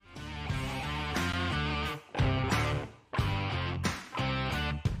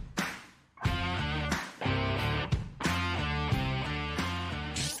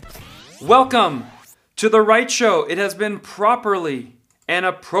Welcome to The Right Show. It has been properly and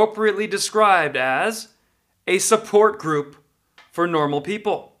appropriately described as a support group for normal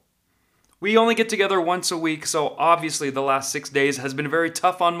people. We only get together once a week, so obviously the last 6 days has been very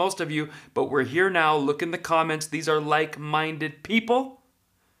tough on most of you, but we're here now. Look in the comments. These are like-minded people,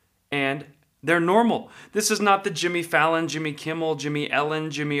 and they're normal. This is not the Jimmy Fallon, Jimmy Kimmel, Jimmy Ellen,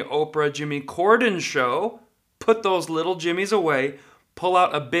 Jimmy Oprah, Jimmy Corden show. Put those little Jimmys away. Pull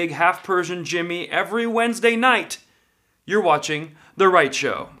out a big half-Persian Jimmy every Wednesday night. You're watching The Right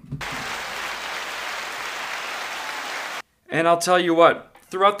Show. And I'll tell you what,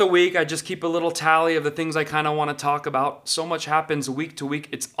 throughout the week, I just keep a little tally of the things I kind of want to talk about. So much happens week to week,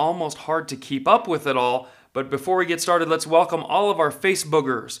 it's almost hard to keep up with it all. But before we get started, let's welcome all of our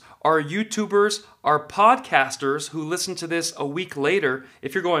Facebookers, our YouTubers, our podcasters who listen to this a week later.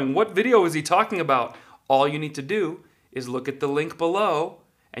 If you're going, what video is he talking about? All you need to do is look at the link below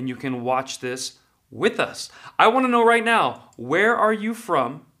and you can watch this with us. I want to know right now, where are you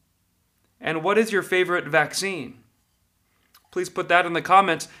from and what is your favorite vaccine? Please put that in the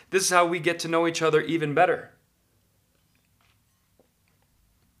comments. This is how we get to know each other even better.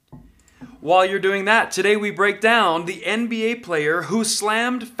 While you're doing that, today we break down the NBA player who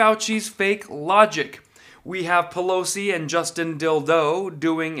slammed Fauci's fake logic. We have Pelosi and Justin Dildo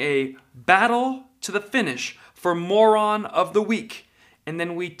doing a battle to the finish for Moron of the Week. And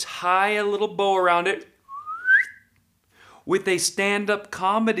then we tie a little bow around it with a stand-up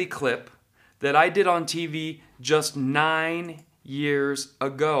comedy clip that I did on TV just 9 years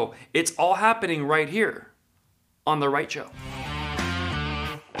ago. It's all happening right here on The Right Show.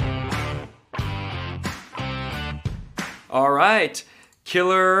 All right.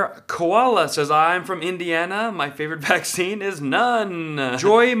 Killer Koala says, I'm from Indiana. My favorite vaccine is none.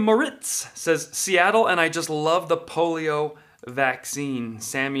 Joy Moritz says, Seattle, and I just love the polio vaccine.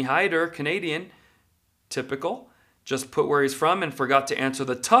 Sammy Hyder, Canadian, typical, just put where he's from and forgot to answer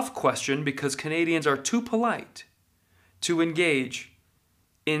the tough question because Canadians are too polite to engage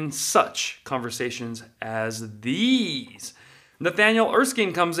in such conversations as these. Nathaniel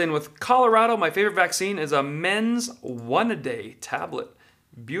Erskine comes in with Colorado. My favorite vaccine is a men's one-a-day tablet.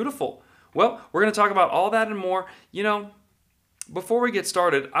 Beautiful. Well, we're going to talk about all that and more. You know, before we get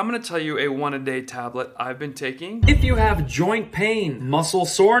started, I'm going to tell you a one-a-day tablet I've been taking. If you have joint pain, muscle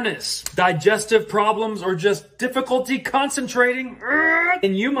soreness, digestive problems, or just difficulty concentrating,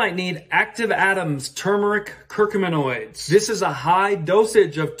 then you might need Active Atoms turmeric curcuminoids. This is a high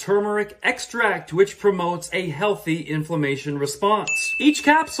dosage of turmeric extract which promotes a healthy inflammation response. Each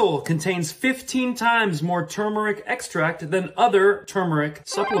capsule contains 15 times more turmeric extract than other turmeric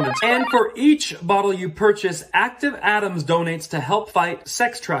supplements. And for each bottle you purchase, Active Atoms donates to help fight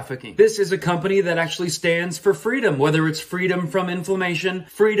sex trafficking. This is a company that actually stands for freedom, whether it's freedom from inflammation,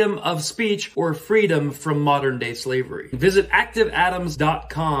 freedom of speech, or freedom from modern day slavery. Visit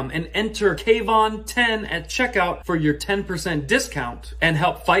activeatoms.com and enter KVON10 at checkout for your 10% discount and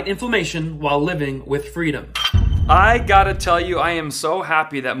help fight inflammation while living with freedom. I gotta tell you, I am so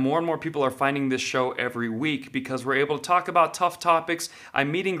happy that more and more people are finding this show every week because we're able to talk about tough topics.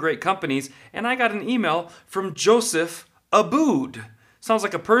 I'm meeting great companies, and I got an email from Joseph Abood. Sounds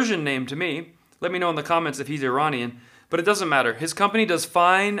like a Persian name to me. Let me know in the comments if he's Iranian, but it doesn't matter. His company does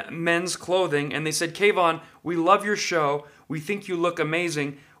fine men's clothing, and they said, Kayvon, we love your show. We think you look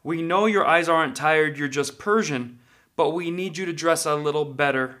amazing. We know your eyes aren't tired, you're just Persian, but we need you to dress a little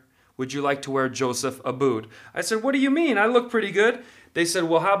better. Would you like to wear Joseph Abood? I said, what do you mean? I look pretty good. They said,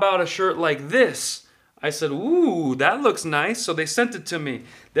 well, how about a shirt like this? I said, ooh, that looks nice. So they sent it to me.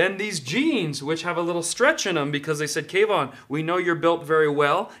 Then these jeans, which have a little stretch in them because they said, Kayvon, we know you're built very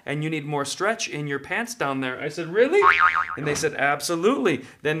well and you need more stretch in your pants down there. I said, really? And they said, absolutely.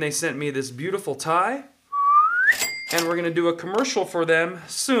 Then they sent me this beautiful tie. And we're going to do a commercial for them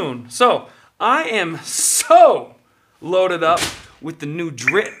soon. So I am so loaded up with the new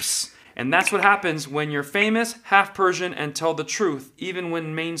drips. And that's what happens when you're famous, half Persian, and tell the truth, even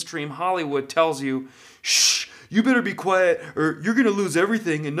when mainstream Hollywood tells you, shh, you better be quiet or you're going to lose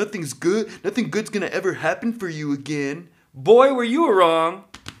everything and nothing good's going to ever happen for you again. Boy, were you wrong.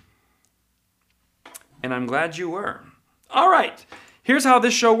 And I'm glad you were. All right. Here's how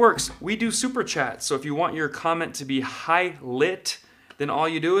this show works. We do super chats. So if you want your comment to be high lit, then all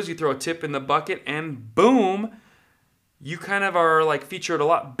you do is you throw a tip in the bucket and boom, you kind of are like featured a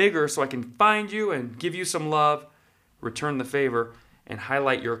lot bigger so I can find you and give you some love, return the favor, and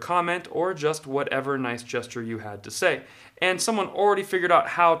highlight your comment or just whatever nice gesture you had to say. And someone already figured out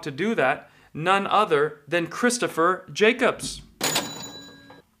how to do that, none other than Christopher Jacobs.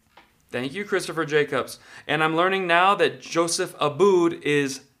 Thank you, Christopher Jacobs. And I'm learning now that Joseph Abood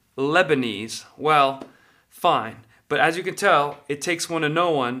is Lebanese. Well, fine. But as you can tell, it takes one to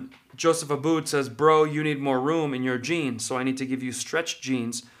know one. Joseph Aboud says, bro, you need more room in your jeans, so I need to give you stretched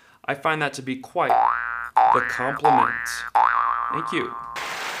jeans. I find that to be quite the compliment. Thank you.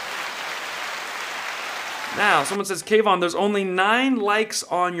 Now, someone says, Kayvon, there's only 9 likes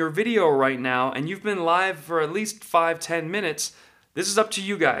on your video right now, and you've been live for at least 5-10 minutes. This is up to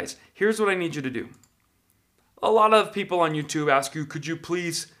you guys. Here's what I need you to do. A lot of people on YouTube ask you, could you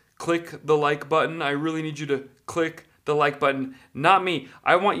please click the like button? I really need you to click the like button. Not me.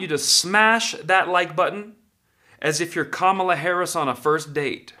 I want you to smash that like button as if you're Kamala Harris on a first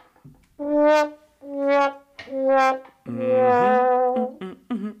date.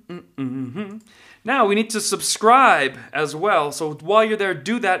 Now we need to subscribe as well. So while you're there,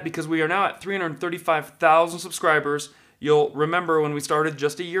 do that, because we are now at 335,000 subscribers. You'll remember when we started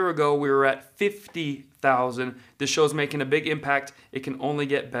just a year ago, we were at 50,000. This show's making a big impact. It can only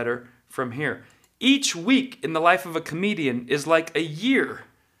get better from here. Each week in the life of a comedian is like a year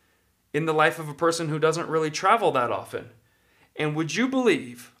in the life of a person who doesn't really travel that often. And would you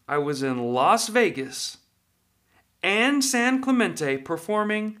believe I was in Las Vegas and San Clemente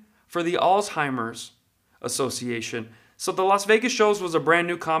performing for the Alzheimer's Association. So the Las Vegas shows was a brand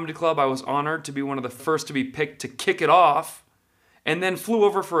new comedy club. I was honored to be one of the first to be picked to kick it off, and then flew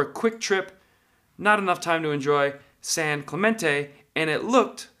over for a quick trip, not enough time to enjoy San Clemente, and it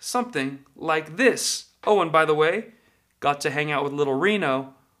looked something like this. Oh, and by the way, got to hang out with little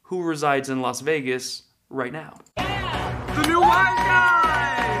Reno, who resides in Las Vegas right now. The new Wise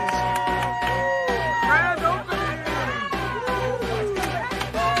Guys! Grand opening!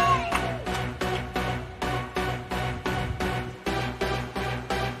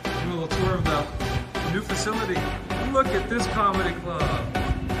 A little tour of the new facility. Look at this comedy club.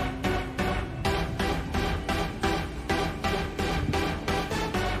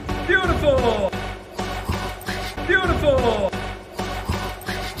 Beautiful! Beautiful!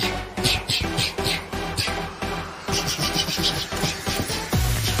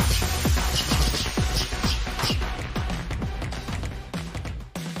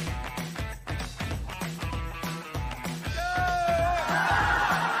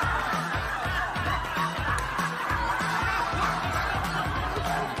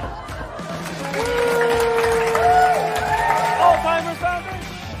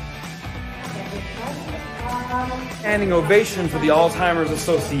 Standing ovation for the Alzheimer's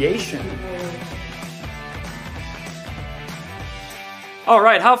Association. All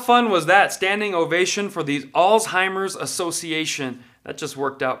right, how fun was that? Standing ovation for the Alzheimer's Association. That just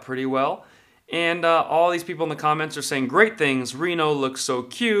worked out pretty well. And all these people in the comments are saying great things. Reno looks so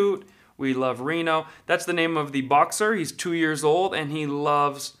cute. We love Reno. That's the name of the boxer. He's 2 years old and he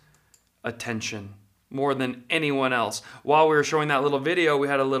loves attention more than anyone else. While we were showing that little video, we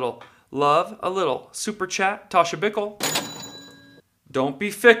had a little love, a little super chat. Tasha Bickle. Don't be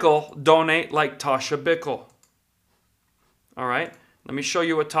fickle. Donate like Tasha Bickle. All right, let me show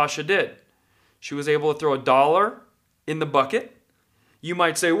you what Tasha did. She was able to throw $1 in the bucket. You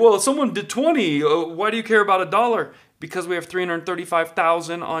might say, well, someone did 20. Why do you care about $1? Because we have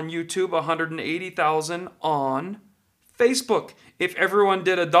 335,000 on YouTube, 180,000 on Facebook. If everyone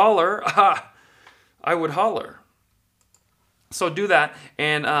did $1, I would holler. So do that,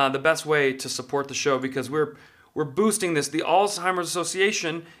 and the best way to support the show, because we're boosting this. The Alzheimer's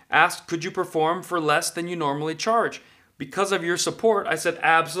Association asked, could you perform for less than you normally charge? Because of your support, I said,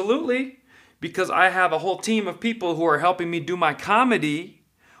 absolutely, because I have a whole team of people who are helping me do my comedy,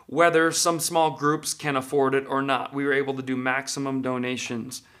 whether some small groups can afford it or not. We were able to do maximum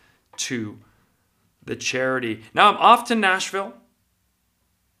donations to the charity. Now I'm off to Nashville.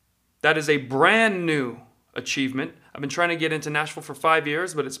 That is a brand new achievement. I've been trying to get into Nashville for 5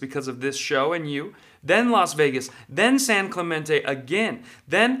 years, but it's because of this show and you. Then Las Vegas, then San Clemente again,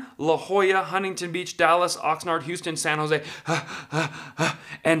 then La Jolla, Huntington Beach, Dallas, Oxnard, Houston, San Jose,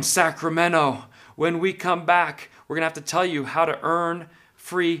 and Sacramento. When we come back, we're going to have to tell you how to earn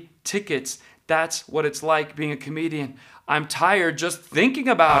free tickets. That's what it's like being a comedian. I'm tired just thinking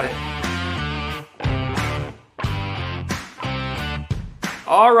about it.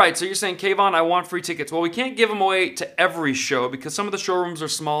 All right, so you're saying, Kayvon, I want free tickets. Well, we can't give them away to every show because some of the showrooms are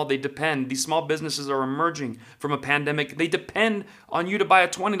small. They depend. These small businesses are emerging from a pandemic. They depend on you to buy a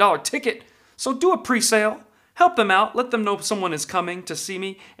 $20 ticket. So do a pre-sale. Help them out. Let them know someone is coming to see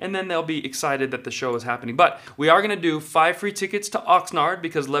me, and then they'll be excited that the show is happening. But we are going to do 5 free tickets to Oxnard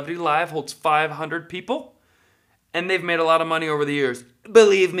because Levity Live holds 500 people, and they've made a lot of money over the years.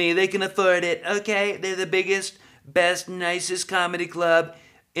 Believe me, they can afford it, okay? They're the biggest, best, nicest comedy club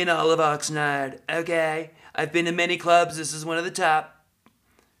in all of Oxnard, okay? I've been to many clubs. This is one of the top.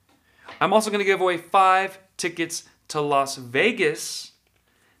 I'm also going to give away 5 tickets to Las Vegas.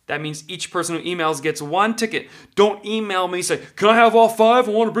 That means each person who emails gets 1 ticket. Don't email me, say, can I have all 5?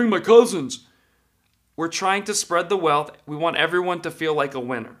 I want to bring my cousins. We're trying to spread the wealth. We want everyone to feel like a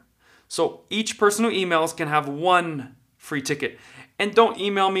winner. So each person who emails can have 1 free ticket. And don't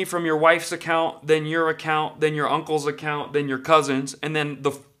email me from your wife's account, then your account, then your uncle's account, then your cousin's, and then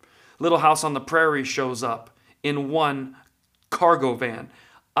the Little House on the Prairie shows up in 1 cargo van.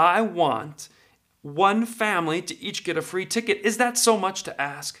 I want 1 family to each get a free ticket. Is that so much to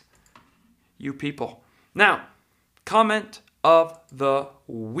ask? You people. Now, comment of the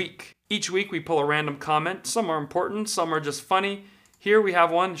week. Each week we pull a random comment. Some are important, some are just funny. Here we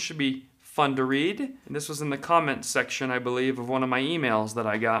have one, should be fun to read. And this was in the comment section, I believe, of one of my emails that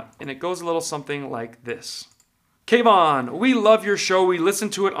I got. And it goes a little something like this. Kayvon, we love your show. We listen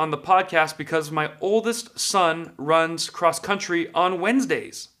to it on the podcast because my oldest son runs cross country on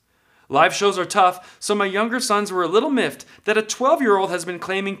Wednesdays. Live shows are tough, so my younger sons were a little miffed that a 12-year-old has been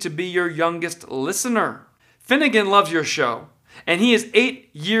claiming to be your youngest listener. Finnegan loves your show, and he is 8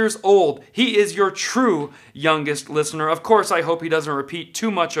 years old. He is your true youngest listener. Of course, I hope he doesn't repeat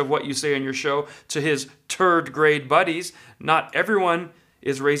too much of what you say on your show to his third grade buddies. Not everyone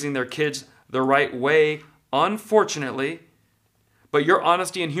is raising their kids the right way, unfortunately. But your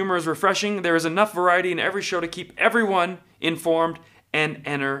honesty and humor is refreshing. There is enough variety in every show to keep everyone informed and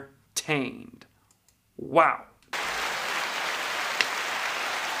entertained. Wow.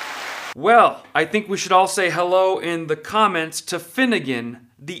 Well, I think we should all say hello in the comments to Finnegan,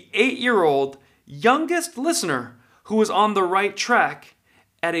 the 8-year-old youngest listener who was on the right track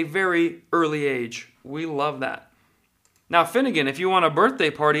at a very early age. We love that. Now, Finnegan, if you want a birthday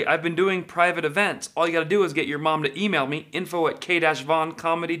party, I've been doing private events. All you got to do is get your mom to email me,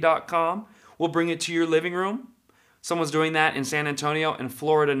 info@k-voncomedy.com. We'll bring it to your living room. Someone's doing that in San Antonio and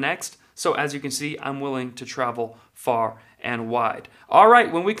Florida next. So as you can see, I'm willing to travel far and wide. All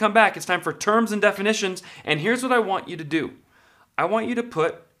right, when we come back, it's time for terms and definitions. And here's what I want you to do. I want you to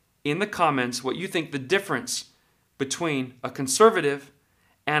put in the comments what you think the difference between a conservative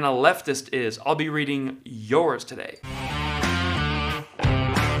and a leftist is. I'll be reading yours today.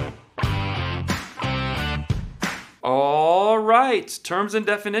 All right, terms and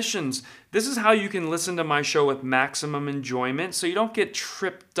definitions. This is how you can listen to my show with maximum enjoyment so you don't get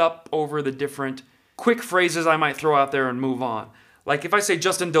tripped up over the different quick phrases I might throw out there and move on. Like if I say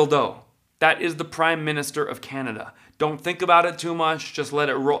Justin Trudeau, that is the Prime Minister of Canada. Don't think about it too much, just let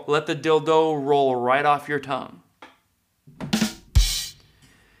it roll, let the dildo roll right off your tongue.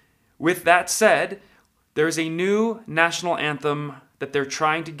 With that said, there's a new national anthem that they're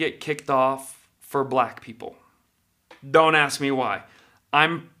trying to get kicked off for black people. Don't ask me why.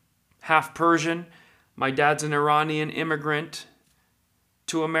 I'm half Persian. My dad's an Iranian immigrant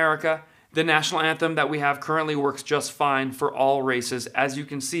to America. The national anthem that we have currently works just fine for all races, as you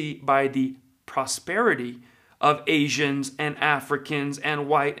can see by the prosperity of Asians and Africans and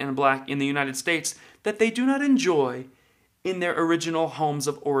white and black in the United States that they do not enjoy in their original homes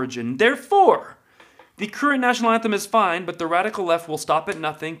of origin. Therefore, the current national anthem is fine, but the radical left will stop at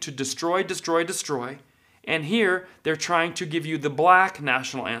nothing to destroy, destroy, destroy. And here, they're trying to give you the black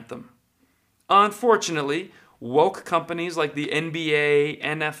national anthem. Unfortunately, woke companies like the NBA,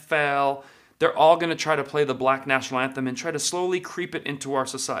 NFL, they're all going to try to play the black national anthem and try to slowly creep it into our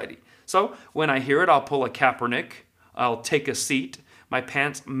society. So, when I hear it, I'll pull a Kaepernick, I'll take a seat. My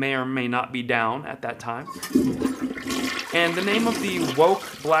pants may or may not be down at that time. And the name of the woke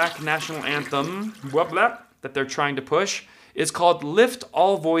black national anthem that they're trying to push is called Lift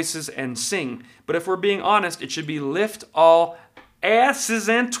All Voices and Sing. But if we're being honest, it should be Lift All Asses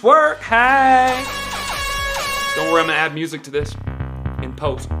and Twerk. Hey! Don't worry, I'm going to add music to this in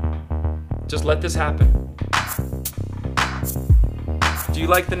post. Just let this happen. Do you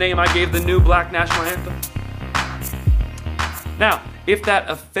like the name I gave the new black national anthem? Now, if that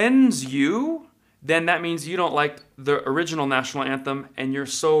offends you, then that means you don't like the original national anthem and you're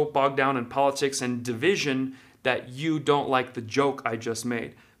so bogged down in politics and division that you don't like the joke I just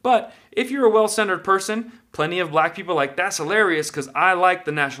made. But if you're a well-centered person, plenty of black people like, that's hilarious because I like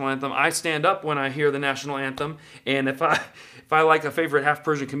the national anthem. I stand up when I hear the national anthem. And if I like a favorite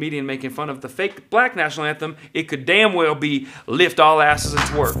half-Persian comedian making fun of the fake black national anthem, it could damn well be Lift All Asses and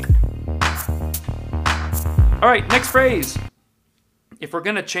Twerk. All right, next phrase. If we're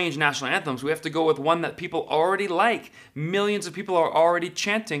going to change national anthems, we have to go with one that people already like. Millions of people are already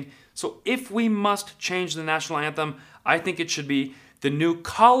chanting. So if we must change the national anthem, I think it should be the new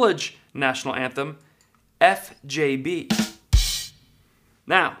college national anthem, FJB.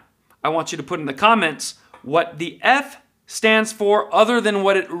 Now, I want you to put in the comments what the F stands for other than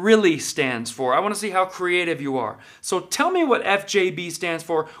what it really stands for. I want to see how creative you are. So tell me what FJB stands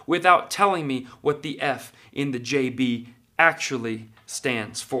for without telling me what the F in the JB actually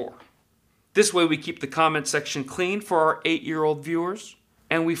stands for. This way we keep the comment section clean for our 8-year-old viewers,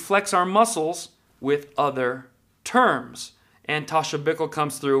 and we flex our muscles with other terms. And Tasha Bickle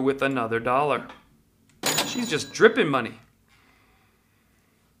comes through with another $1. She's just dripping money.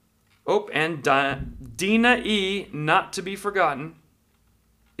 Oh, and Dina E, not to be forgotten,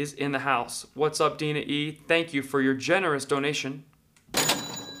 is in the house. What's up, Dina E? Thank you for your generous donation,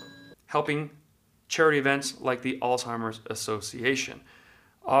 helping charity events like the Alzheimer's Association.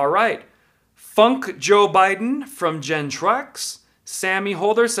 All right. Funk Joe Biden from Gen Trucks. Sammy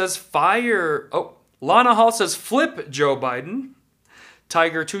Holder says fire. Oh, Lana Hall says flip Joe Biden.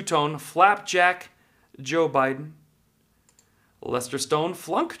 Tiger Two-Tone, flapjack Joe Biden. Lester Stone,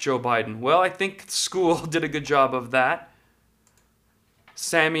 flunk Joe Biden. Well, I think school did a good job of that.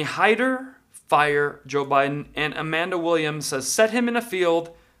 Sammy Hyder, fire Joe Biden. And Amanda Williams says, set him in a field,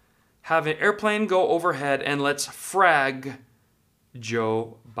 have an airplane go overhead, and let's frag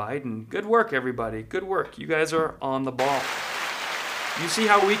Joe Biden. Good work, everybody. Good work. You guys are on the ball. You see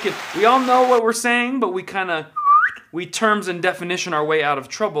how we all know what we're saying, but we terms and definition our way out of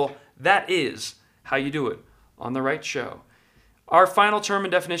trouble. That is how you do it on the right show. Our final term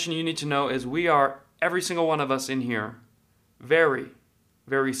and definition you need to know is we are, every single one of us in here, very,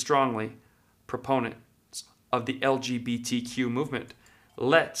 very strongly proponents of the LGBTQ movement.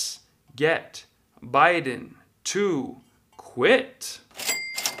 Let's get Biden to quit.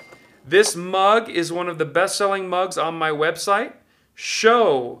 This mug is one of the best-selling mugs on my website.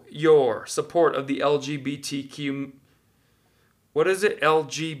 Show your support of the LGBTQ. What is it?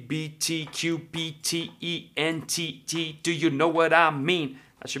 LGBTQBTENTT. Do you know what I mean?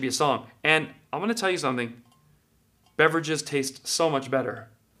 That should be a song. And I'm going to tell you something. Beverages taste so much better.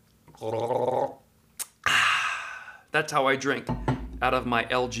 That's how I drink out of my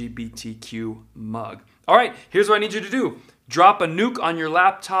LGBTQ mug. All right, here's what I need you to do. Drop a nuke on your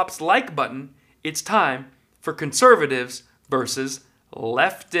laptop's like button. It's time for conservatives versus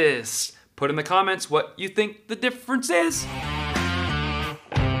leftists. Put in the comments what you think the difference is.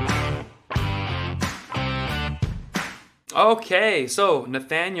 Okay, so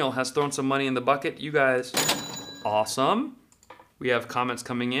Nathaniel has thrown some money in the bucket. You guys, awesome. We have comments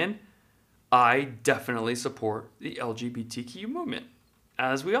coming in. I definitely support the LGBTQ movement,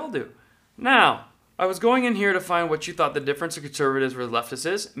 as we all do. Now, I was going in here to find what you thought the difference of conservatives versus leftists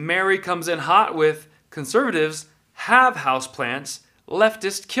is. Mary comes in hot with conservatives have houseplants,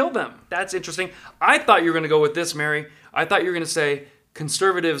 leftists kill them. That's interesting. I thought you were going to go with this, Mary. I thought you were going to say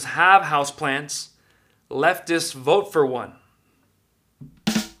conservatives have houseplants, leftists vote for one.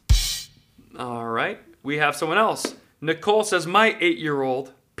 All right, we have someone else. Nicole says, my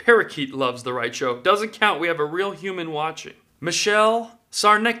 8-year-old parakeet loves the right show. Doesn't count, we have a real human watching. Michelle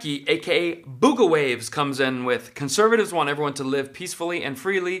Sarnecki, aka Booga Waves, comes in with, conservatives want everyone to live peacefully and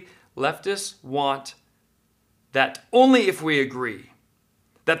freely. Leftists want that only if we agree,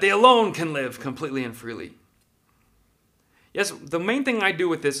 that they alone can live completely and freely. Yes, the main thing I do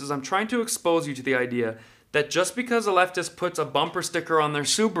with this is I'm trying to expose you to the idea that just because a leftist puts a bumper sticker on their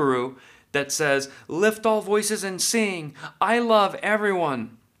Subaru that says, lift all voices and sing, I love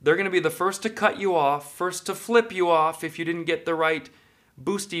everyone, they're going to be the first to cut you off, first to flip you off if you didn't get the right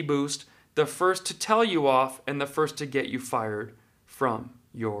boosty boost, the first to tell you off, and the first to get you fired from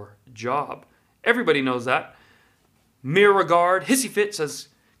your job. Everybody knows that. Mere Regard, Hissy Fit says,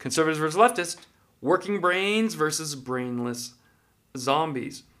 conservatives versus leftists, working brains versus brainless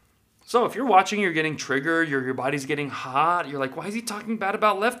zombies. So if you're watching, you're getting triggered, your body's getting hot, you're like, why is he talking bad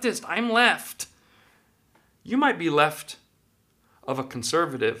about leftists? I'm left. You might be left of a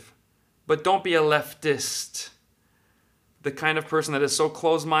conservative, but don't be a leftist. The kind of person that is so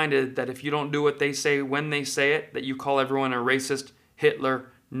close-minded that if you don't do what they say when they say it, that you call everyone a racist,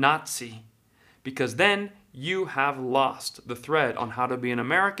 Hitler, Nazi. Because then you have lost the thread on how to be an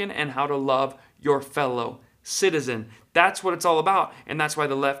American and how to love your fellow citizen. That's what it's all about. And that's why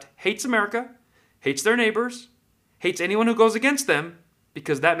the left hates America, hates their neighbors, hates anyone who goes against them,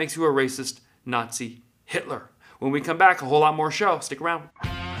 because that makes you a racist, Nazi, Hitler. When we come back, a whole lot more show. Stick around.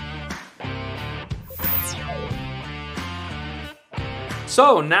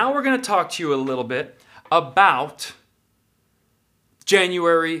 So now we're going to talk to you a little bit about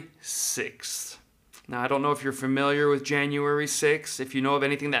January 6th. Now, I don't know if you're familiar with January 6th, if you know of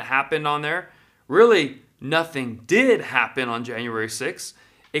anything that happened on there. Really, nothing did happen on January 6th,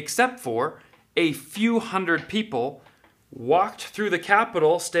 except for a few hundred people walked through the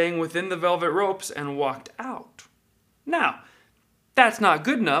Capitol, staying within the velvet ropes, and walked out. Now, that's not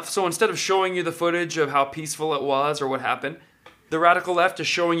good enough, so instead of showing you the footage of how peaceful it was or what happened, the radical left is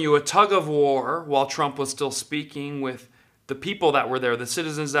showing you a tug of war while Trump was still speaking with the people that were there. The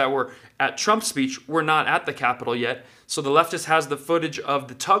citizens that were at Trump's speech were not at the Capitol yet, so the leftist has the footage of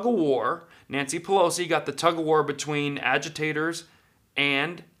the tug of war. Nancy Pelosi got the tug of war between agitators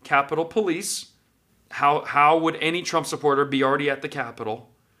and Capitol Police. How would any Trump supporter be already at the Capitol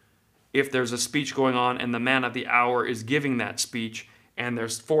if there's a speech going on and the man of the hour is giving that speech and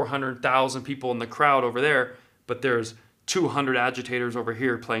there's 400,000 people in the crowd over there, but there's 200 agitators over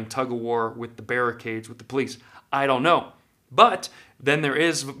here playing tug of war with the barricades, with the police? I don't know. But then there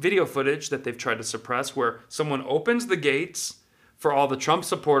is video footage that they've tried to suppress where someone opens the gates for all the Trump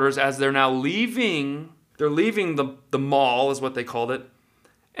supporters as they're now leaving. They're leaving the mall, is what they called it.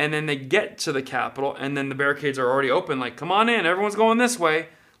 And then they get to the Capitol, and then the barricades are already open. Like, come on in, everyone's going this way.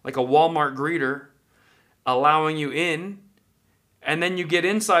 Like a Walmart greeter, allowing you in. And then you get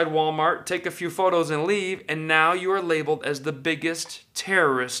inside Walmart, take a few photos and leave, and now you are labeled as the biggest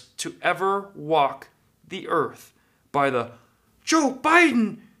terrorist to ever walk the earth by the Joe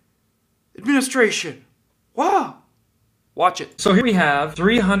Biden administration. Wow. Watch it. So here we have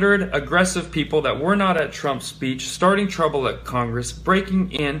 300 aggressive people that were not at Trump's speech, starting trouble at Congress,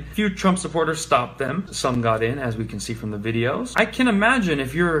 breaking in. A few Trump supporters stopped them. Some got in, as we can see from the videos. I can imagine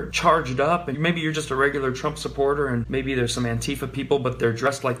if you're charged up and maybe you're just a regular Trump supporter and maybe there's some Antifa people, but they're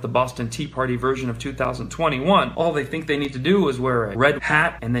dressed like the Boston Tea Party version of 2021. All they think they need to do is wear a red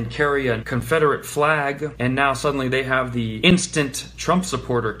hat and then carry a Confederate flag. And now suddenly they have the instant Trump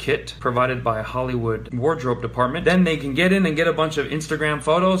supporter kit provided by Hollywood wardrobe department. Then they can get in and get a bunch of Instagram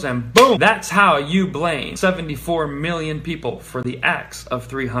photos and boom! That's how you blame 74 million people for the acts of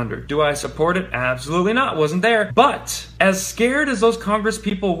 300. Do I support it? Absolutely not. Wasn't there. But as scared as those Congress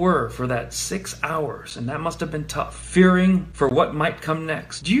people were for that 6 hours, and that must have been tough, fearing for what might come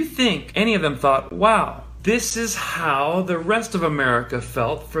next, do you think any of them thought, wow, this is how the rest of America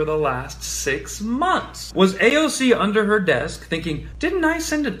felt for the last 6 months? Was AOC under her desk thinking, didn't I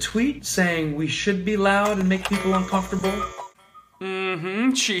send a tweet saying we should be loud and make people uncomfortable?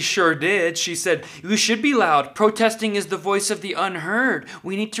 She sure did. She said, you should be loud. Protesting is the voice of the unheard.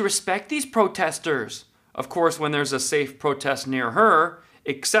 We need to respect these protesters. Of course, when there's a safe protest near her,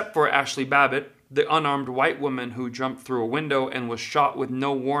 except for Ashley Babbitt, the unarmed white woman who jumped through a window and was shot with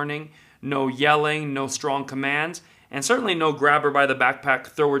no warning, no yelling, no strong commands, and certainly no grab her by the backpack,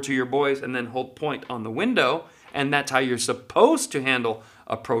 throw her to your boys, and then hold point on the window. And that's how you're supposed to handle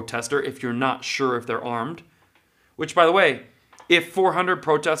a protester if you're not sure if they're armed. Which, by the way, if 400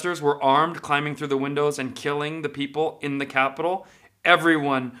 protesters were armed, climbing through the windows and killing the people in the Capitol,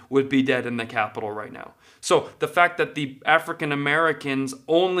 everyone would be dead in the Capitol right now. So the fact that the African American's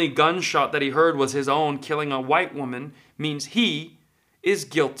only gunshot that he heard was his own killing a white woman means he is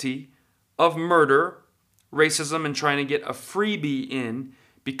guilty of murder, racism, and trying to get a freebie in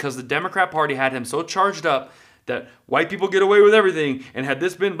because the Democrat Party had him so charged up that white people get away with everything, and had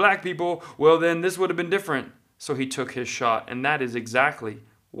this been black people, well then this would have been different. So he took his shot, and that is exactly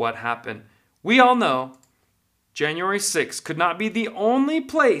what happened. We all know January 6th could not be the only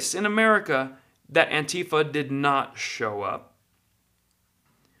place in America that Antifa did not show up.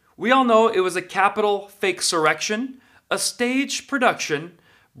 We all know it was a Capitol fake surrection, a staged production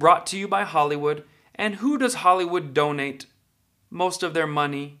brought to you by Hollywood. And who does Hollywood donate most of their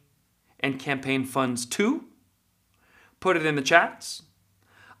money and campaign funds to? Put it in the chats.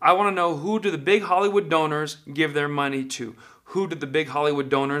 I want to know, who do the big Hollywood donors give their money to? Who do the big Hollywood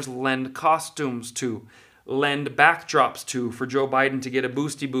donors lend costumes to? Lend backdrops to for Joe Biden to get a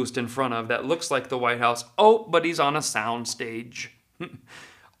boosty boost in front of that looks like the White House? Oh, but he's on a sound stage.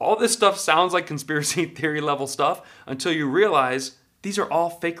 All this stuff sounds like conspiracy theory level stuff until you realize these are all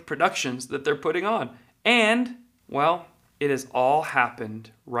fake productions that they're putting on. And, well, it has all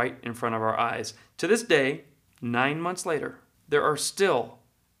happened right in front of our eyes. To this day, 9 months later, there are still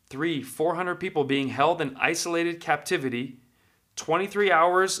 400 people being held in isolated captivity, 23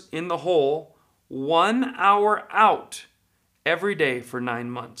 hours in the hole, 1 hour out every day for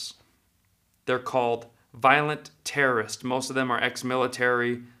 9 months. They're called violent terrorists. Most of them are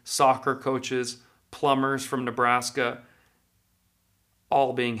ex-military, soccer coaches, plumbers from Nebraska,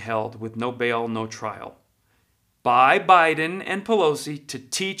 all being held with no bail, no trial, by Biden and Pelosi to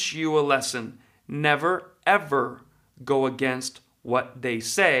teach you a lesson. Never, ever go against what they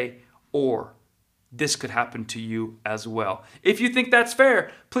say, or this could happen to you as well. If you think that's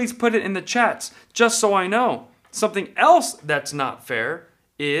fair, please put it in the chats, just so I know. Something else that's not fair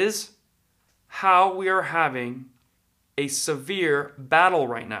is how we are having a severe battle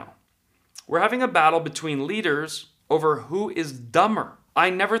right now. We're having a battle between leaders over who is dumber. I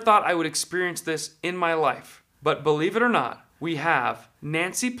never thought I would experience this in my life. But believe it or not, we have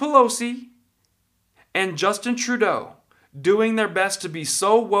Nancy Pelosi and Justin Trudeau doing their best to be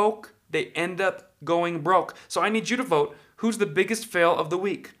so woke they end up going broke. So I need you to vote who's the biggest fail of the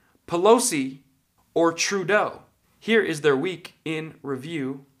week, Pelosi or Trudeau. Here is their week in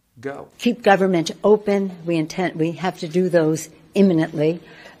review. Go. Keep government open. We have to do those imminently,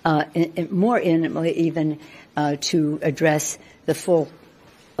 more imminently even to address the full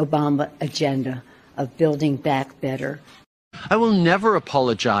Obama agenda of building back better. I will never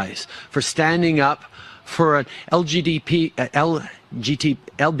apologize for standing up for an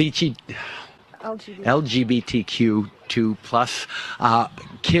LGBTQ2 plus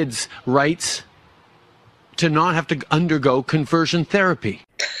kids' rights to not have to undergo conversion therapy.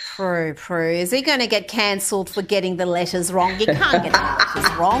 Prue. Is he going to get cancelled for getting the letters wrong? You can't get the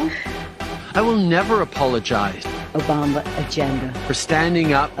letters wrong. I will never apologize Obama agenda for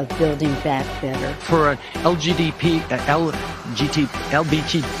standing up of building back better. For an Obama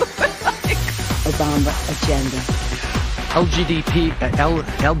agenda.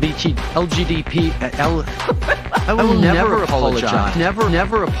 I will never apologize.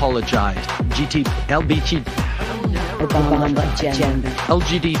 Never apologize. Obama agenda.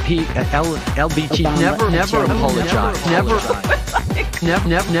 Never apologize.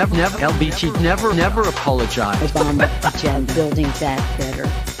 Never apologize. Obama agenda. Building back better.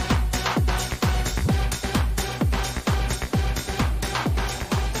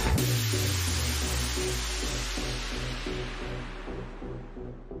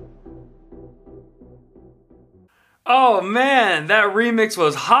 Oh man, that remix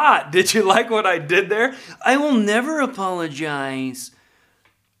was hot. Did you like what I did there? I will never apologize.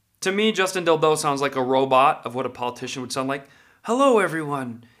 To me, Justin Trudeau sounds like a robot of what a politician would sound like. Hello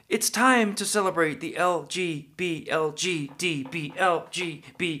everyone, it's time to celebrate the LGBT.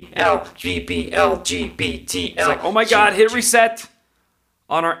 It's like, oh my god, hit reset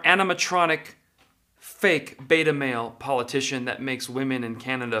on our animatronic fake beta male politician that makes women in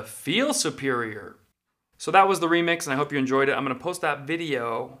Canada feel superior. So that was the remix, and I hope you enjoyed it. I'm going to post that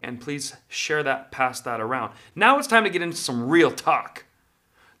video, and please share that, pass that around. Now it's time to get into some real talk.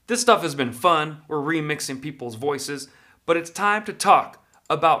 This stuff has been fun. We're remixing people's voices, but it's time to talk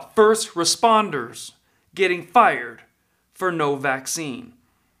about first responders getting fired for no vaccine.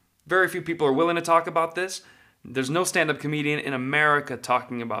 Very few people are willing to talk about this. There's no stand-up comedian in America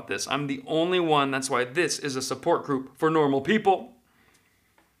talking about this. I'm the only one. That's why this is a support group for normal people.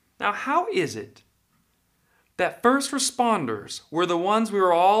 Now, how is it that first responders were the ones we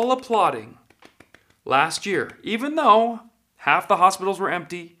were all applauding last year? Even though half the hospitals were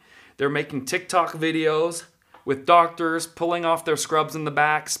empty, they're making TikTok videos with doctors pulling off their scrubs in the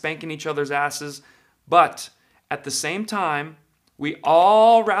back, spanking each other's asses. But at the same time, we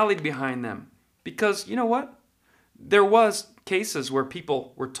all rallied behind them. Because, you know what? There was cases where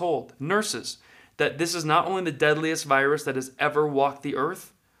people were told, nurses, that this is not only the deadliest virus that has ever walked the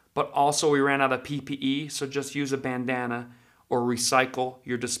earth, but also we ran out of PPE, so just use a bandana or recycle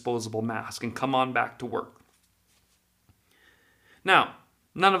your disposable mask and come on back to work. Now,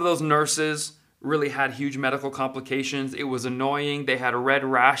 none of those nurses really had huge medical complications. It was annoying. They had red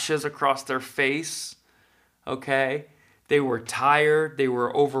rashes across their face, okay? They were tired. They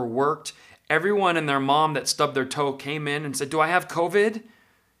were overworked. Everyone and their mom that stubbed their toe came in and said, "Do I have COVID?"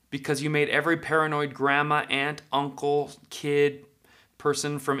 Because you made every paranoid grandma, aunt, uncle, kid,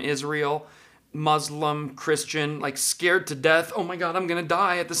 person from Israel, Muslim, Christian, like scared to death. Oh my God, I'm gonna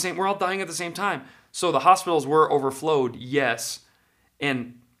die we're all dying at the same time. So the hospitals were overflowed, yes.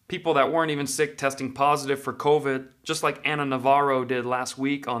 And people that weren't even sick testing positive for COVID, just like Ana Navarro did last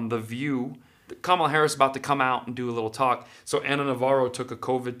week on The View. Kamala Harris is about to come out and do a little talk. So Ana Navarro took a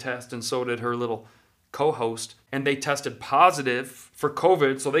COVID test and so did her little co-host, and they tested positive for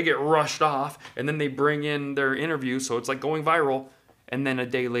COVID, so they get rushed off, and then they bring in their interview, so it's like going viral. And then a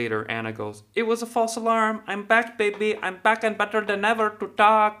day later, Anna goes, "It was a false alarm. I'm back, baby. I'm back and better than ever to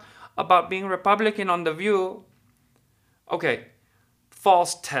talk about being Republican on The View." Okay,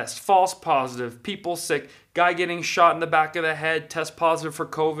 false test, false positive, people sick, guy getting shot in the back of the head, test positive for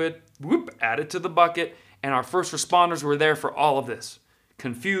COVID, whoop, added to the bucket, and our first responders were there for all of this.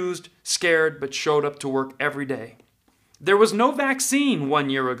 Confused, scared, but showed up to work every day. There was no vaccine 1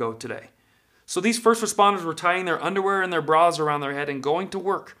 year ago today. So these first responders were tying their underwear and their bras around their head and going to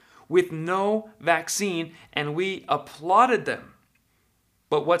work with no vaccine, and we applauded them.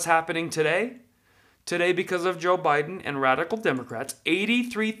 But what's happening today? Today, because of Joe Biden and radical Democrats,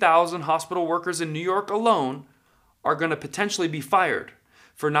 83,000 hospital workers in New York alone are going to potentially be fired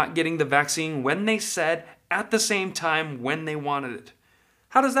for not getting the vaccine when they said at the same time when they wanted it.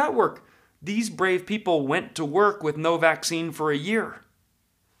 How does that work? These brave people went to work with no vaccine for a year.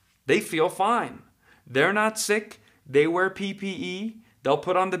 They feel fine. They're not sick. They wear PPE. They'll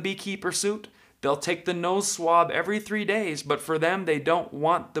put on the beekeeper suit. They'll take the nose swab every 3 days, but for them, they don't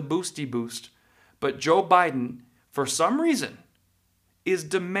want the boosty boost. But Joe Biden, for some reason, is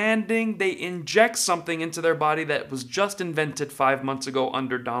demanding they inject something into their body that was just invented 5 months ago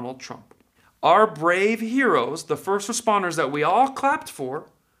under Donald Trump. Our brave heroes, the first responders that we all clapped for,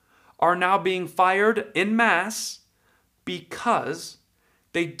 are now being fired en masse because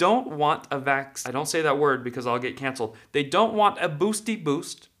they don't want a vaccine. I don't say that word because I'll get canceled. They don't want a boosty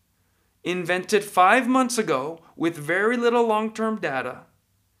boost invented 5 months ago with very little long-term data,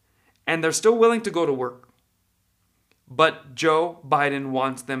 and they're still willing to go to work. But Joe Biden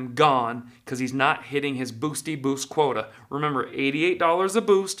wants them gone because he's not hitting his boosty boost quota. Remember, $88 a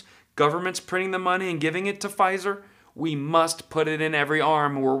boost, government's printing the money and giving it to Pfizer. We must put it in every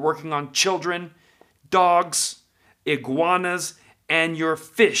arm. We're working on children, dogs, iguanas, and your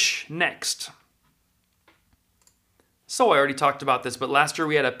fish next. So I already talked about this, but last year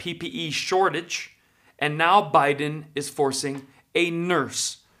we had a PPE shortage, and now Biden is forcing a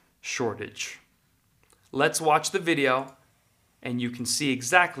nurse shortage. Let's watch the video, and you can see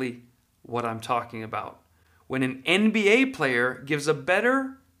exactly what I'm talking about. When an NBA player gives a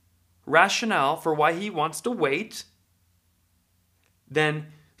better rationale for why he wants to wait, then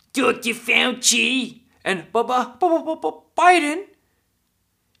Dr. Fauci and Biden,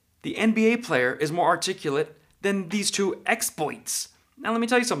 the NBA player is more articulate than these two exploits. Now let me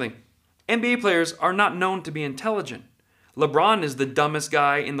tell you something. NBA players are not known to be intelligent. LeBron is the dumbest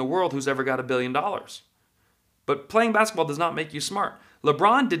guy in the world who's ever got $1 billion. But playing basketball does not make you smart.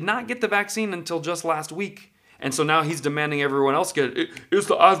 LeBron did not get the vaccine until just last week. And so now he's demanding everyone else get it. It's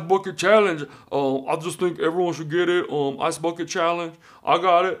the Ice Bucket Challenge. I just think everyone should get it. Ice Bucket Challenge. I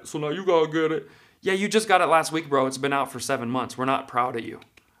got it, so now you gotta get it. Yeah, you just got it last week, bro. It's been out for 7 months. We're not proud of you,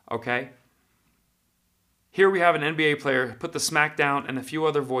 okay? Here we have an NBA player, put the smack down, and a few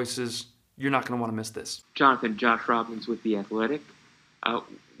other voices. You're not going to want to miss this. Jonathan, Josh Robbins with The Athletic.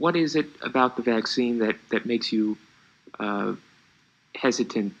 What is it about the vaccine that makes you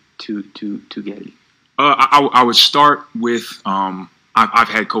hesitant to get it? I would start with I've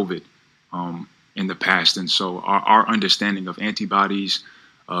had COVID in the past, and so our understanding of antibodies,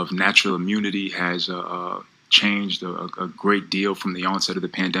 of natural immunity has changed a great deal from the onset of the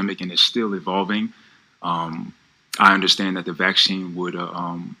pandemic, and is still evolving. I understand that the vaccine would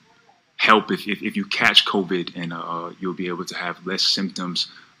help if you catch COVID, and you'll be able to have less symptoms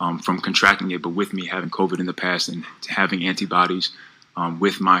from contracting it. But with me having COVID in the past and having antibodies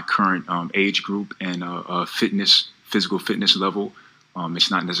with my current age group and physical fitness level,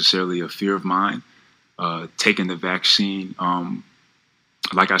 it's not necessarily a fear of mine. Taking the vaccine,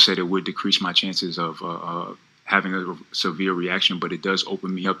 like I said, it would decrease my chances of having a severe reaction, but it does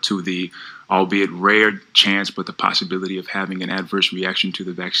open me up to the, albeit rare chance, but the possibility of having an adverse reaction to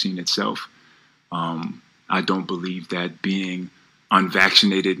the vaccine itself. I don't believe that being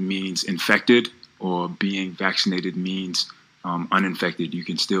unvaccinated means infected, or being vaccinated means uninfected. You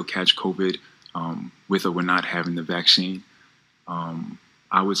can still catch COVID with or without having the vaccine.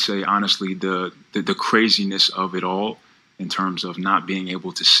 I would say, honestly, the craziness of it all, in terms of not being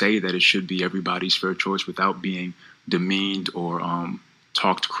able to say that it should be everybody's fair choice without being demeaned or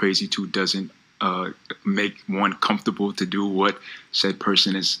talked crazy to, doesn't make one comfortable to do what said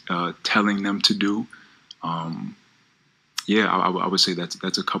person is telling them to do. I would say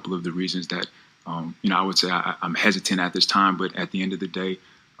that's a couple of the reasons that, I would say I'm hesitant at this time, but at the end of the day,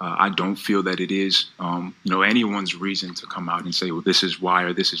 I don't feel that it is, anyone's reason to come out and say, well, this is why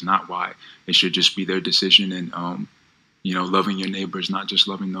or this is not why. It should just be their decision, and, loving your neighbors, not just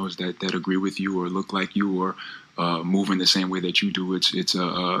loving those that agree with you or look like you or move in the same way that you do. It's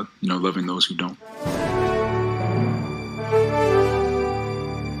loving those who don't.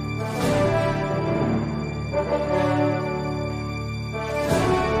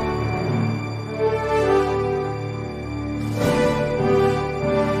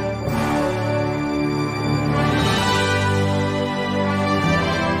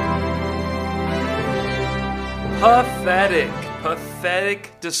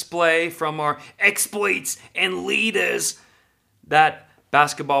 Pathetic display from our exploits and leaders. That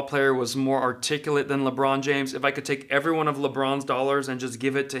basketball player was more articulate than LeBron James. If I could take every one of LeBron's dollars and just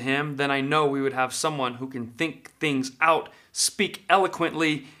give it to him, then I know we would have someone who can think things out, speak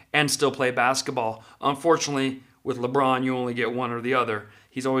eloquently, and still play basketball. Unfortunately, with LeBron, you only get one or the other.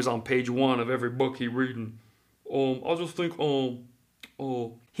 He's always on page 1 of every book he's reading. I just think,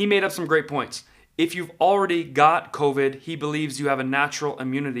 he made up some great points. If you've already got COVID, he believes you have a natural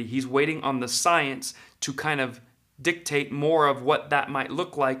immunity. He's waiting on the science to kind of dictate more of what that might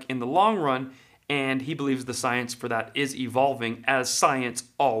look like in the long run, and he believes the science for that is evolving, as science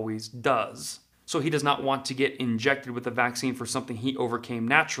always does. So he does not want to get injected with a vaccine for something he overcame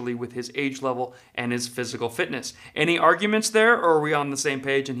naturally with his age level and his physical fitness. Any arguments there, or are we on the same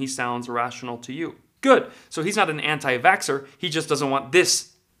page and he sounds rational to you? Good. So he's not an anti-vaxxer, he just doesn't want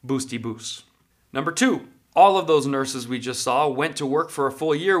this boosty boost. Number 2, all of those nurses we just saw went to work for a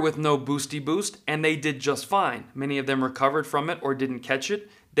full year with no boosty boost, and they did just fine. Many of them recovered from it or didn't catch it.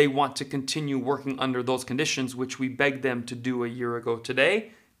 They want to continue working under those conditions, which we begged them to do a year ago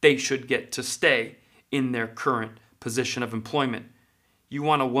today. They should get to stay in their current position of employment. You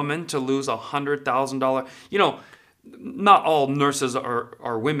want a woman to lose $100,000? You know, not all nurses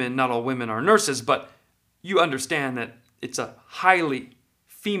are women, not all women are nurses, but you understand that it's a highly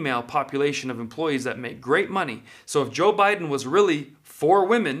female population of employees that make great money. So if Joe Biden was really for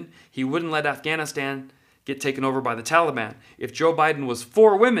women, he wouldn't let Afghanistan get taken over by the Taliban. If Joe Biden was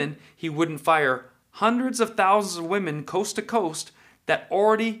for women, he wouldn't fire hundreds of thousands of women coast to coast that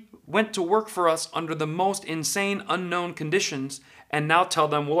already went to work for us under the most insane unknown conditions and now tell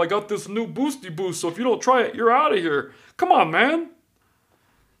them, well, I got this new boosty boost, so if you don't try it, you're out of here. Come on, man.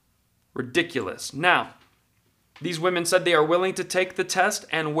 Ridiculous. Now, these women said they are willing to take the test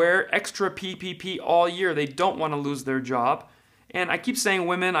and wear extra PPE all year. They don't want to lose their job. And I keep saying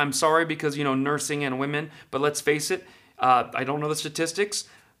women, I'm sorry, because, you know, nursing and women, but let's face it, I don't know the statistics,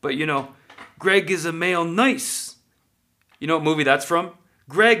 but, you know, Greg is a male nice. You know what movie that's from?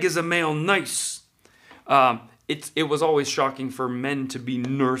 Greg is a male nice. It was always shocking for men to be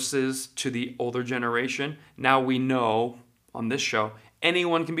nurses to the older generation. Now we know on this show,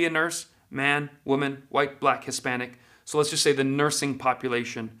 anyone can be a nurse, man, woman, white, black, Hispanic. So let's just say the nursing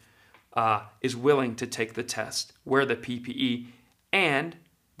population is willing to take the test, wear the PPE, and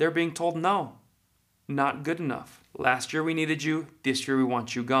they're being told no, not good enough. Last year we needed you, this year we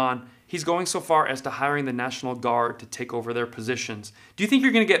want you gone. He's going so far as to hiring the National Guard to take over their positions. Do you think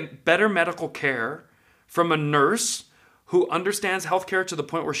you're going to get better medical care from a nurse who understands healthcare to the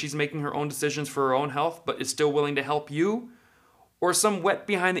point where she's making her own decisions for her own health, but is still willing to help you? Or some wet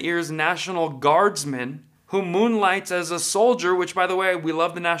behind the ears National Guardsman who moonlights as a soldier, which, by the way, we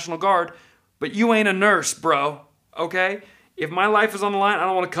love the National Guard, but you ain't a nurse, bro, okay? If my life is on the line, I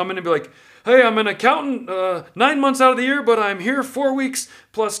don't want to come in and be like, hey, I'm an accountant 9 months out of the year, but I'm here 4 weeks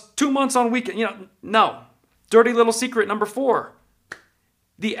plus 2 months on weekend. You know, no. Dirty little secret number 4.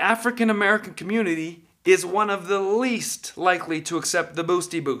 The African American community is one of the least likely to accept the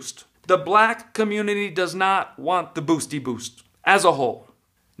boosty boost. The black community does not want the boosty boost as a whole.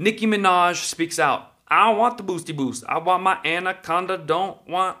 Nicki Minaj speaks out. I don't want the boosty boost. I want my anaconda, don't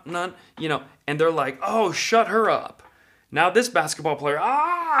want none. You know, and they're like, oh, shut her up. Now this basketball player,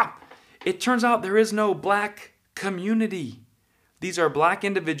 it turns out there is no black community. These are black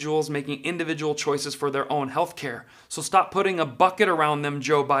individuals making individual choices for their own health care. So stop putting a bucket around them,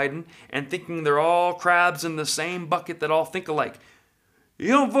 Joe Biden, and thinking they're all crabs in the same bucket that all think alike. You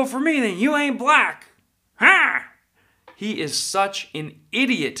don't vote for me, then you ain't black. Ha! He is such an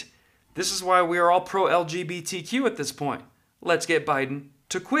idiot. This is why we are all pro-LGBTQ at this point. Let's get Biden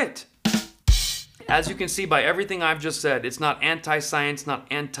to quit. As you can see by everything I've just said, it's not anti-science, not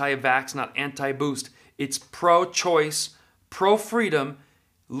anti-vax, not anti-boost. It's pro-choice, pro-freedom.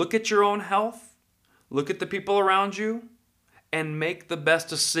 Look at your own health, look at the people around you, and make the best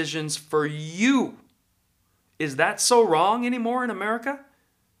decisions for you. Is that so wrong anymore in America?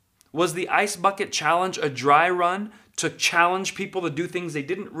 Was the Ice Bucket Challenge a dry run to challenge people to do things they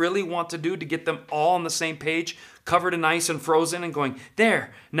didn't really want to do, to get them all on the same page, covered in ice and frozen and going,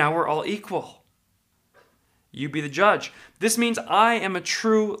 there, now we're all equal? You be the judge. This means I am a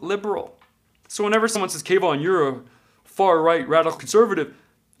true liberal. So whenever someone says, Kayvon, you're a far-right radical conservative,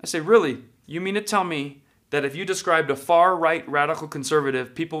 I say, really? You mean to tell me that if you described a far-right radical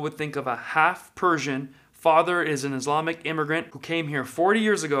conservative, people would think of a half Persian, father is an Islamic immigrant who came here 40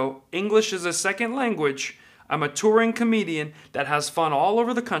 years ago, English is a second language, I'm a touring comedian that has fun all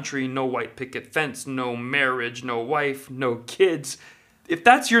over the country, no white picket fence, no marriage, no wife, no kids. If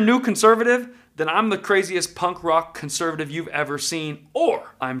that's your new conservative, then I'm the craziest punk rock conservative you've ever seen,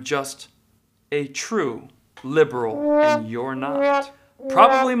 or I'm just a true liberal and you're not.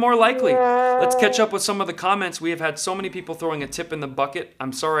 Probably more likely. Let's catch up with some of the comments. We have had so many people throwing a tip in the bucket.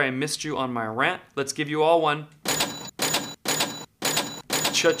 I'm sorry I missed you on my rant. Let's give you all one.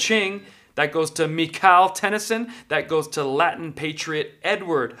 Cha-ching. That goes to Mikhail Tennyson. That goes to Latin patriot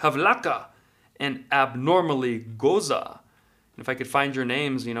Edward Havlaka and abnormally Goza. And if I could find your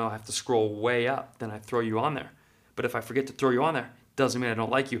names, I have to scroll way up, then I throw you on there. But if I forget to throw you on there, doesn't mean I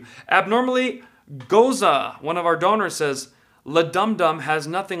don't like you. Abnormally Goza, one of our donors, says, La Dum Dum has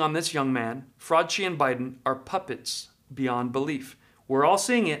nothing on this young man. Fraudchi and Biden are puppets beyond belief. We're all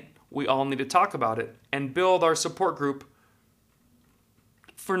seeing it. We all need to talk about it and build our support group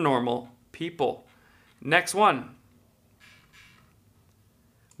for normal people. Next one.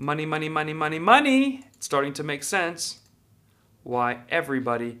 Money, money, money, money, money. It's starting to make sense why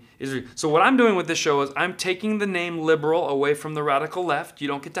everybody is... So what I'm doing with this show is I'm taking the name liberal away from the radical left. You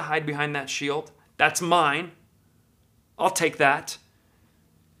don't get to hide behind that shield. That's mine. I'll take that.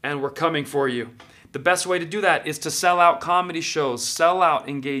 And we're coming for you. The best way to do that is to sell out comedy shows, sell out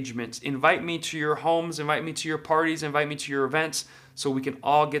engagements, invite me to your homes, invite me to your parties, invite me to your events so we can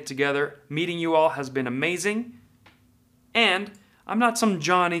all get together. Meeting you all has been amazing. And I'm not some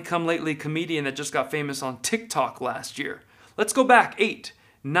Johnny-come-lately comedian that just got famous on TikTok last year. Let's go back 8,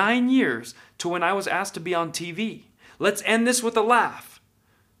 9 years to when I was asked to be on TV. Let's end this with a laugh.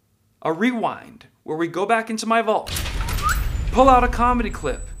 A rewind where we go back into my vault, pull out a comedy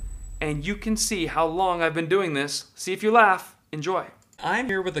clip, and you can see how long I've been doing this. See if you laugh. Enjoy. I'm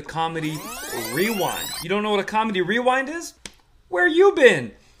here with a comedy rewind. You don't know what a comedy rewind is? Where you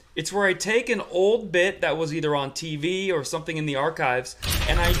been? It's where I take an old bit that was either on TV or something in the archives,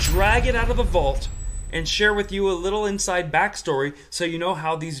 and I drag it out of the vault and share with you a little inside backstory so you know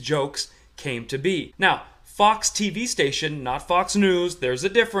how these jokes came to be. Now, Fox TV station, not Fox News, there's a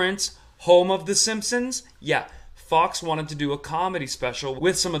difference. Home of The Simpsons? Yeah, Fox wanted to do a comedy special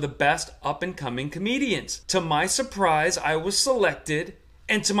with some of the best up-and-coming comedians. To my surprise, I was selected,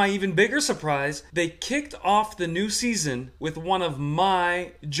 and to my even bigger surprise, they kicked off the new season with one of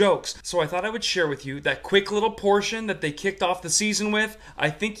my jokes. So I thought I would share with you that quick little portion that they kicked off the season with. I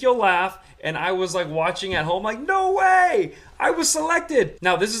think you'll laugh. And I was like watching at home like, no way! I was selected!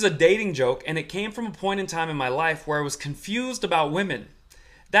 Now this is a dating joke, and it came from a point in time in my life where I was confused about women.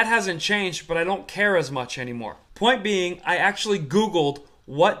 That hasn't changed, but I don't care as much anymore. Point being, I actually Googled,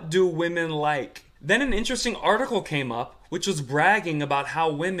 what do women like? Then an interesting article came up, which was bragging about how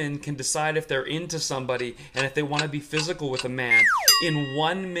women can decide if they're into somebody and if they want to be physical with a man in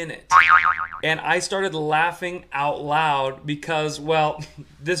 1 minute. And I started laughing out loud because, well,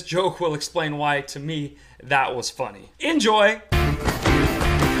 this joke will explain why, to me, that was funny. Enjoy!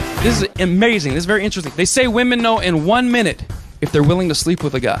 This is amazing. This is very interesting. They say women know in 1 minute if they're willing to sleep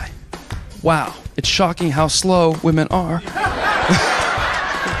with a guy. Wow. It's shocking how slow women are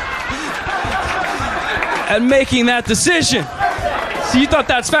at making that decision. So you thought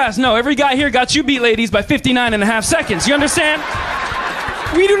that's fast. No, every guy here got you beat, ladies, by 59.5 seconds. You understand?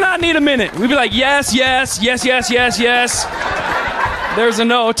 We do not need a minute. We'd be like, yes, yes, yes, yes, yes, yes. There's a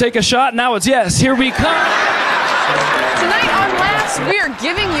no, take a shot, now it's yes. Here we come. Tonight on Laughs, we are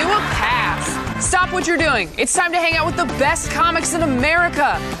giving you a pass. Stop what you're doing. It's time to hang out with the best comics in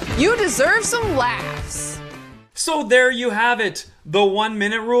America. You deserve some laughs. So there you have it. The 1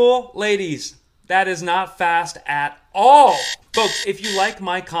 minute rule. Ladies, that is not fast at all. Folks, if you like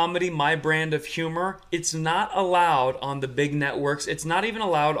my comedy, my brand of humor, it's not allowed on the big networks. It's not even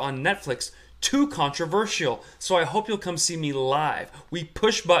allowed on Netflix. Too controversial. So I hope you'll come see me live. We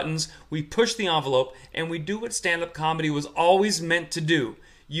push buttons, we push the envelope, and we do what stand-up comedy was always meant to do.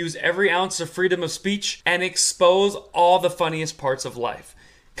 Use every ounce of freedom of speech and expose all the funniest parts of life.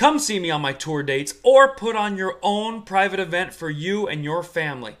 Come see me on my tour dates or put on your own private event for you and your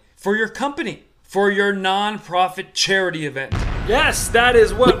family, for your company, for your non-profit charity event. Yes, that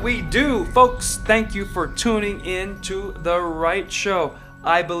is what we do. Folks, thank you for tuning in to The Right Show.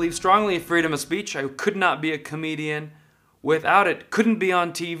 I believe strongly in freedom of speech. I could not be a comedian without it. Couldn't be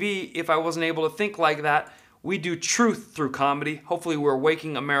on TV if I wasn't able to think like that. We do truth through comedy. Hopefully we're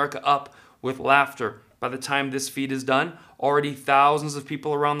waking America up with laughter. By the time this feed is done, already thousands of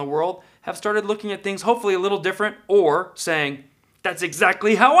people around the world have started looking at things hopefully a little different or saying, that's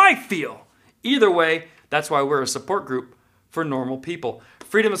exactly how I feel. Either way, that's why we're a support group for normal people.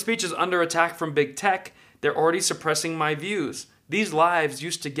 Freedom of speech is under attack from big tech. They're already suppressing my views. These lives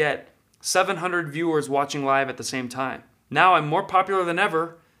used to get 700 viewers watching live at the same time. Now I'm more popular than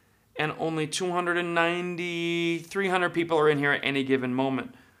ever, and only 290, 300 people are in here at any given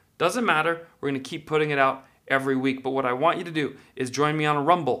moment. Doesn't matter. We're going to keep putting it out every week. But what I want you to do is join me on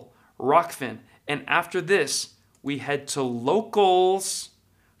Rumble, Rockfin, and after this, we head to Locals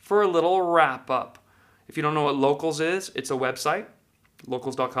for a little wrap-up. If you don't know what Locals is, it's a website,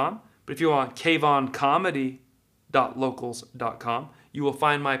 locals.com. But if you want kavoncomedy.locals.com, you will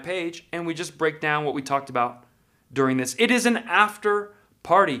find my page, and we just break down what we talked about during this. It is an after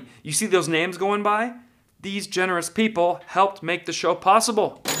party. You see those names going by? These generous people helped make the show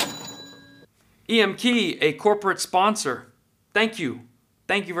possible. EM Key, a corporate sponsor. Thank you.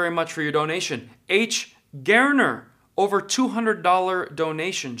 Thank you very much for your donation. H. Garner, over $200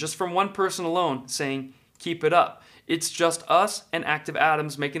 donation just from one person alone saying, keep it up. It's just us and Active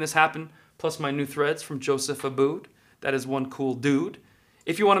Atoms making this happen, plus my new threads from Joseph Aboud. That is one cool dude.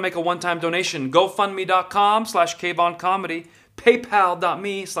 If you want to make a one-time donation, GoFundMe.com/KVonComedy,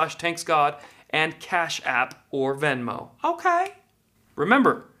 PayPal.me/TanksGod, and Cash App or Venmo. Okay.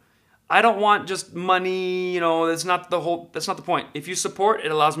 Remember, I don't want just money, that's not the point. If you support,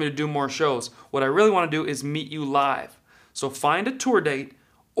 it allows me to do more shows. What I really want to do is meet you live. So find a tour date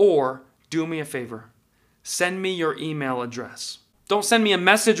or do me a favor. Send me your email address. Don't send me a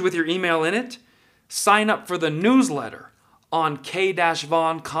message with your email in it. Sign up for the newsletter on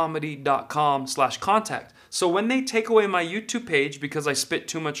k-voncomedy.com/contact. So when they take away my YouTube page because I spit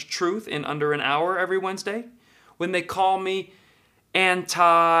too much truth in under an hour every Wednesday, when they call me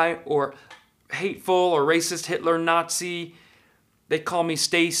anti or hateful or racist Hitler Nazi, they call me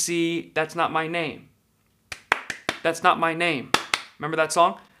Stacy, that's not my name. That's not my name. Remember that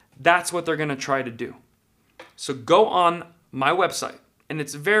song? That's what they're going to try to do. So go on my website, and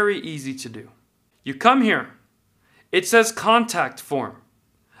it's very easy to do. You come here. It says contact form.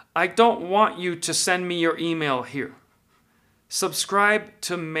 I don't want you to send me your email here. Subscribe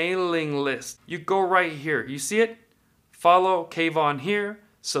to mailing list. You go right here. You see it? Follow Kayvon here.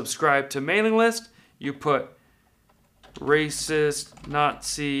 Subscribe to mailing list. You put racist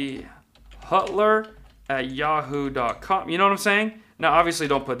Nazi Hitler at yahoo.com. You know what I'm saying? Now, obviously,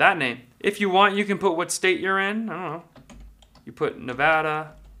 don't put that name. If you want, you can put what state you're in. I don't know. You put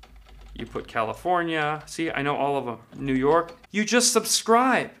Nevada. You put California. See, I know all of them. New York. You just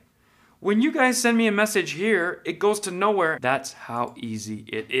subscribe. When you guys send me a message here, it goes to nowhere. That's how easy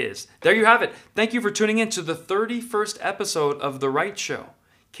it is. There you have it. Thank you for tuning in to the 31st episode of The Right Show.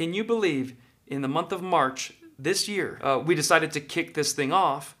 Can you believe in the month of March this year, we decided to kick this thing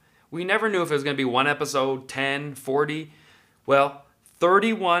off? We never knew if it was going to be one episode, 10, 40. Well,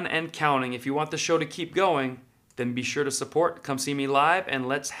 31 and counting. If you want the show to keep going, then be sure to support. Come see me live and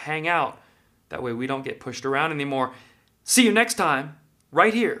let's hang out. That way we don't get pushed around anymore. See you next time,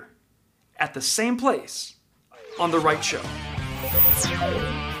 right here, at the same place, on The Right Show.